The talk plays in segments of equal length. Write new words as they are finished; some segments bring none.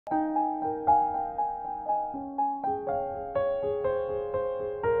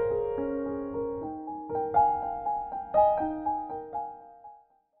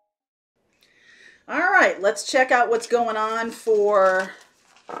let's check out what's going on for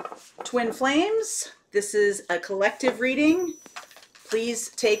Twin Flames. This is a collective reading. Please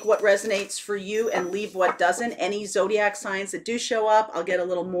take what resonates for you and leave what doesn't. Any zodiac signs that do show up, I'll get a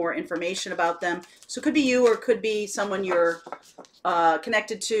little more information about them. So it could be you or it could be someone you're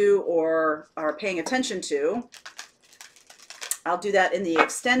connected to or are paying attention to. I'll do that in the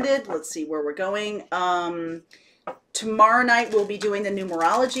extended. Let's see where we're going. Tomorrow night we'll be doing the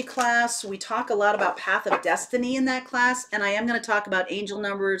numerology class. We talk a lot about Path of Destiny in that class, and I am going to talk about angel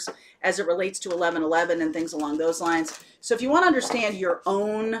numbers as it relates to 1111 and things along those lines. So if you want to understand your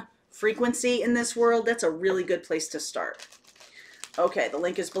own frequency in this world, that's a really good place to start. Okay, the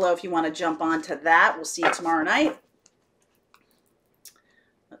link is below if you want to jump on to that. We'll see you tomorrow night.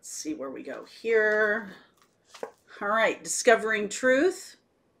 Let's see where we go here. All right, discovering truth.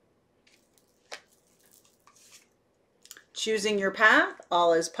 Choosing your path,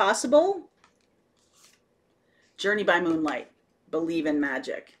 all is possible. Journey by moonlight, believe in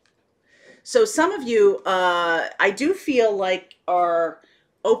magic. So some of you, I do feel like are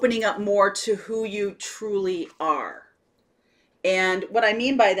opening up more to who you truly are. And what I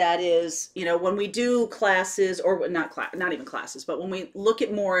mean by that is, you know, when we do classes, or not even classes, but when we look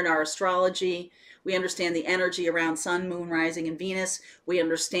at more in our astrology, we understand the energy around sun, moon, rising, and Venus. We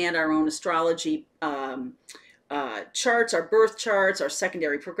understand our own astrology charts, our birth charts, our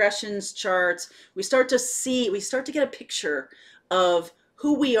secondary progressions charts. We start to get a picture of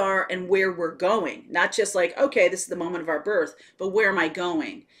who we are and where we're going. Not just like, okay, this is the moment of our birth, but where am I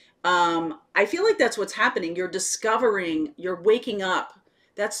going? I feel like that's what's happening. You're discovering, you're waking up.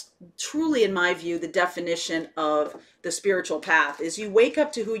 That's truly, in my view, the definition of the spiritual path, is you wake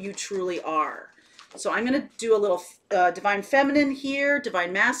up to who you truly are. So I'm going to do a little divine feminine here,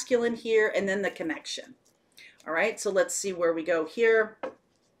 divine masculine here, and then the connection. All right, so let's see where we go here.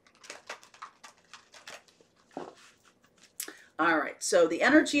 All right, so the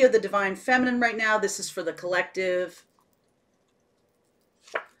energy of the divine feminine right now, this is for the collective.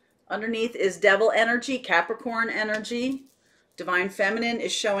 Underneath is devil energy, Capricorn energy. Divine feminine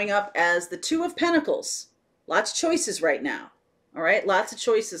is showing up as the Two of Pentacles. Lots of choices right now. All right, lots of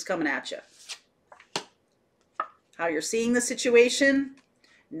choices coming at you. How you're seeing the situation.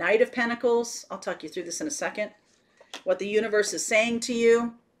 Knight of Pentacles. I'll talk you through this in a second. What the universe is saying to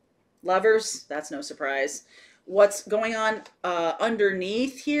you. Lovers, that's no surprise. What's going on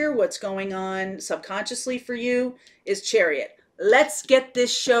underneath here, what's going on subconsciously for you is Chariot. Let's get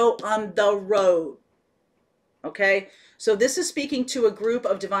this show on the road. Okay, so this is speaking to a group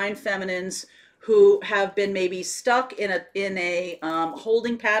of divine feminines who have been maybe stuck in a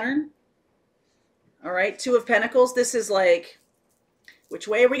holding pattern. All right, Two of Pentacles. This is like, which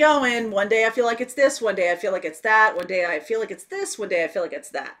way are we going? One day I feel like it's this. One day I feel like it's that. One day I feel like it's this. One day I feel like it's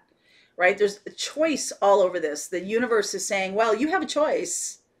that. Right? There's a choice all over this. The universe is saying, well, you have a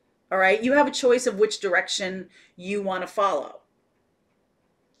choice. All right? You have a choice of which direction you want to follow.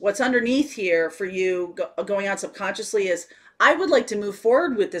 What's underneath here for you going on subconsciously is, I would like to move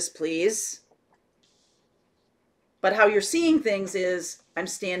forward with this, please. But how you're seeing things is, I'm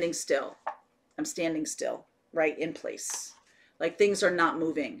standing still. I'm standing still, right in place. Like things are not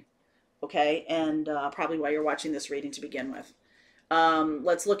moving. Okay? And probably why you're watching this reading to begin with.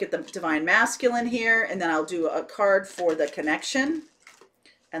 Let's look at the divine masculine here, and then I'll do a card for the connection,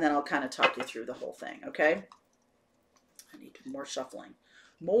 and then I'll kind of talk you through the whole thing, okay? I need more shuffling.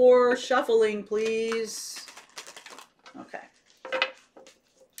 More shuffling, please. Okay.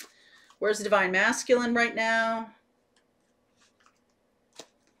 Where's the divine masculine right now?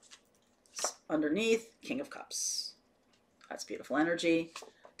 It's underneath, King of Cups. That's beautiful energy.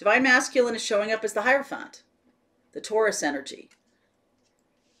 Divine masculine is showing up as the Hierophant, the Taurus energy.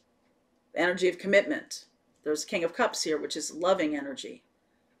 Energy of commitment. There's King of Cups here, which is loving energy.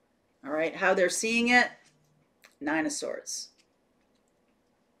 All right, how they're seeing it, Nine of Swords.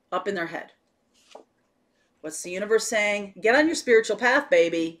 Up in their head. What's the universe saying? Get on your spiritual path,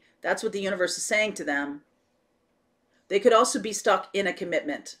 baby. That's what the universe is saying to them. They could also be stuck in a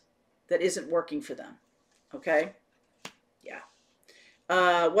commitment that isn't working for them. Okay?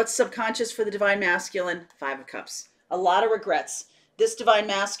 Yeah. What's subconscious for the divine masculine? Five of Cups. A lot of regrets. This divine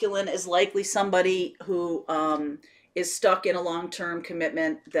masculine is likely somebody who is stuck in a long-term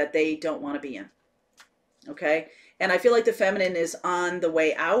commitment that they don't want to be in. Okay? And I feel like the feminine is on the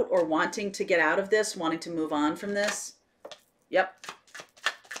way out or wanting to get out of this, wanting to move on from this. Yep.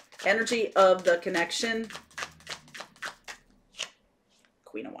 Energy of the connection.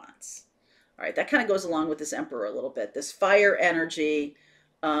 Queen of Wands. All right, that kind of goes along with this Emperor a little bit. This fire energy.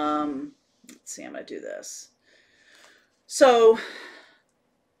 Let's see, I'm going to do this. So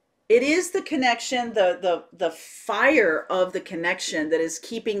It is the connection, the fire of the connection that is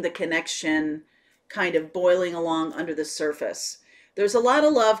keeping the connection kind of boiling along under the surface. There's a lot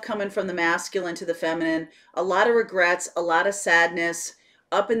of love coming from the masculine to the feminine, a lot of regrets, a lot of sadness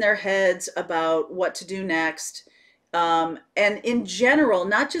up in their heads about what to do next. And in general,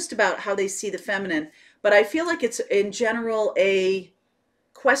 not just about how they see the feminine, but I feel like it's in general a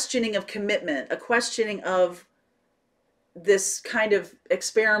questioning of commitment, a questioning of this kind of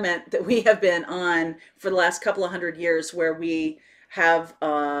experiment that we have been on for the last couple of hundred years, where we have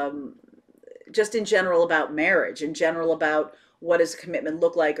just in general about marriage, in general about what does commitment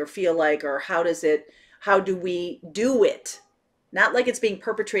look like or feel like, or how do we do it? Not like it's being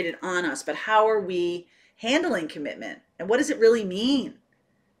perpetrated on us, but how are we handling commitment? And what does it really mean?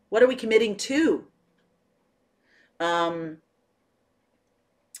 What are we committing to?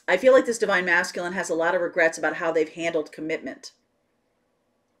 I feel like this divine masculine has a lot of regrets about how they've handled commitment.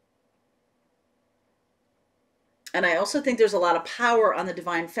 And I also think there's a lot of power on the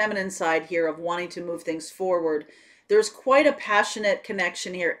divine feminine side here of wanting to move things forward. There's quite a passionate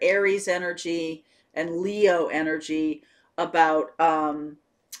connection here, Aries energy and Leo energy, about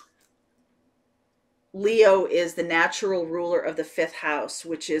Leo is the natural ruler of the 5th house,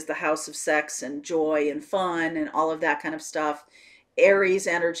 which is the house of sex and joy and fun and all of that kind of stuff. Aries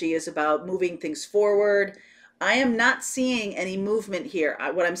energy is about moving things forward. I am not seeing any movement here.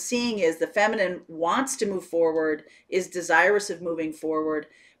 What I'm seeing is the feminine wants to move forward, is desirous of moving forward,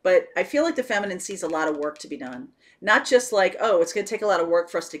 but I feel like the feminine sees a lot of work to be done. Not just like, oh, it's going to take a lot of work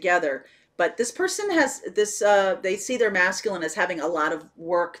for us together, but this person has this, they see their masculine as having a lot of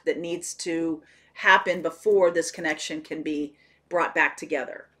work that needs to happen before this connection can be brought back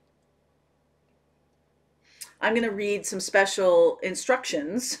together. I'm going to read some special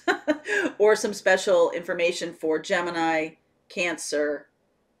instructions or some special information for Gemini, Cancer,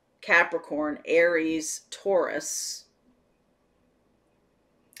 Capricorn, Aries, Taurus.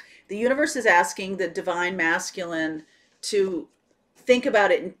 The universe is asking the divine masculine to think about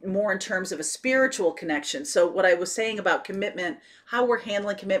it more in terms of a spiritual connection. So what I was saying about commitment, how we're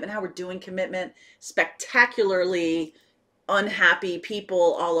handling commitment, how we're doing commitment, spectacularly unhappy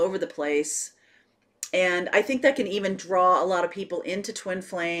people all over the place. And I think that can even draw a lot of people into twin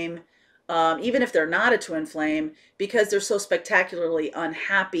flame, even if they're not a twin flame, because they're so spectacularly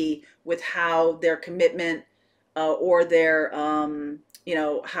unhappy with how their commitment or their,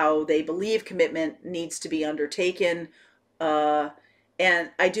 how they believe commitment needs to be undertaken. And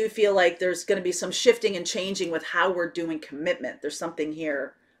I do feel like there's going to be some shifting and changing with how we're doing commitment. There's something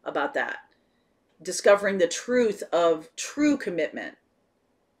here about that. Discovering the truth of true commitment.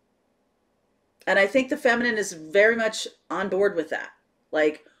 And I think the feminine is very much on board with that.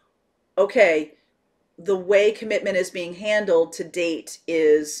 Like, okay, the way commitment is being handled to date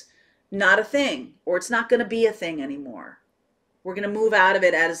is not a thing, or it's not going to be a thing anymore. We're going to move out of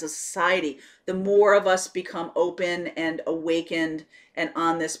it as a society. The more of us become open and awakened and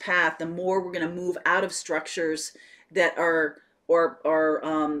on this path, the more we're going to move out of structures that are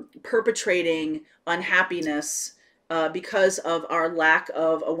perpetrating unhappiness because of our lack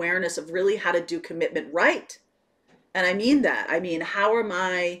of awareness of really how to do commitment right. And I mean that. I mean, how am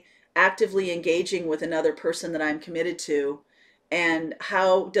I actively engaging with another person that I'm committed to? And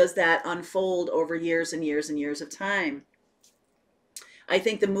how does that unfold over years and years and years of time? I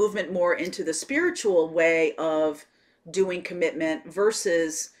think the movement more into the spiritual way of doing commitment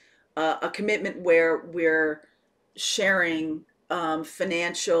versus a commitment where we're sharing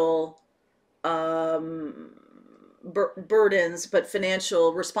financial burdens, but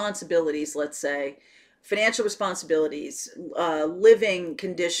financial responsibilities, let's say. Financial responsibilities, living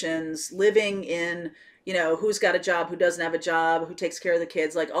conditions, living in, who's got a job, who doesn't have a job, who takes care of the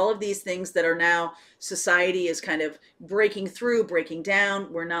kids, like all of these things that are now society is kind of breaking through, breaking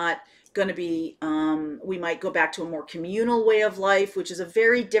down. We're not going to be, we might go back to a more communal way of life, which is a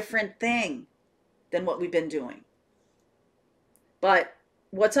very different thing than what we've been doing. But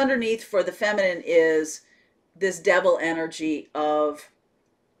what's underneath for the feminine is this devil energy of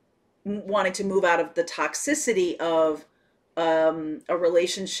wanting to move out of the toxicity of a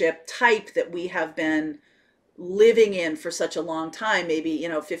relationship type that we have been living in for such a long time, maybe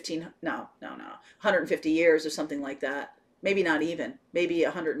 150 years or something like that, maybe not even, maybe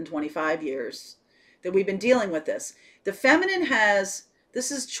 125 years that we've been dealing with this. The feminine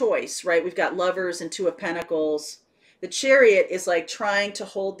this is choice, right? We've got Lovers and Two of Pentacles. The Chariot is like trying to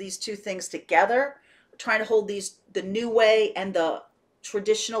hold these two things together, trying to hold the new way and the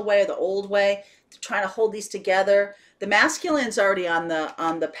traditional way or the old way, trying to hold these together. The masculine's already on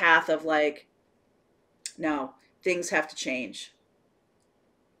the path of like, no, things have to change.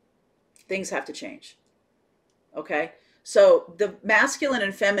 things have to change. Okay? So the masculine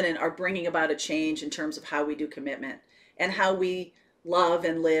and feminine are bringing about a change in terms of how we do commitment and how we love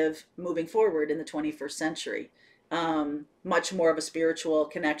and live moving forward in the 21st century. Much more of a spiritual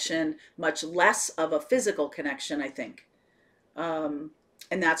connection, much less of a physical connection, I think. And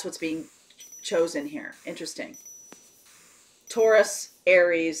that's what's being chosen here. Interesting. Taurus,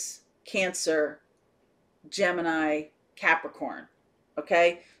 Aries, Cancer, Gemini, Capricorn.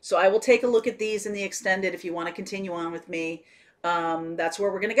 Okay, so I will take a look at these in the extended if you want to continue on with me. That's where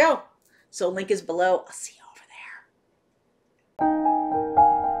we're going to go. So link is below. I'll see you.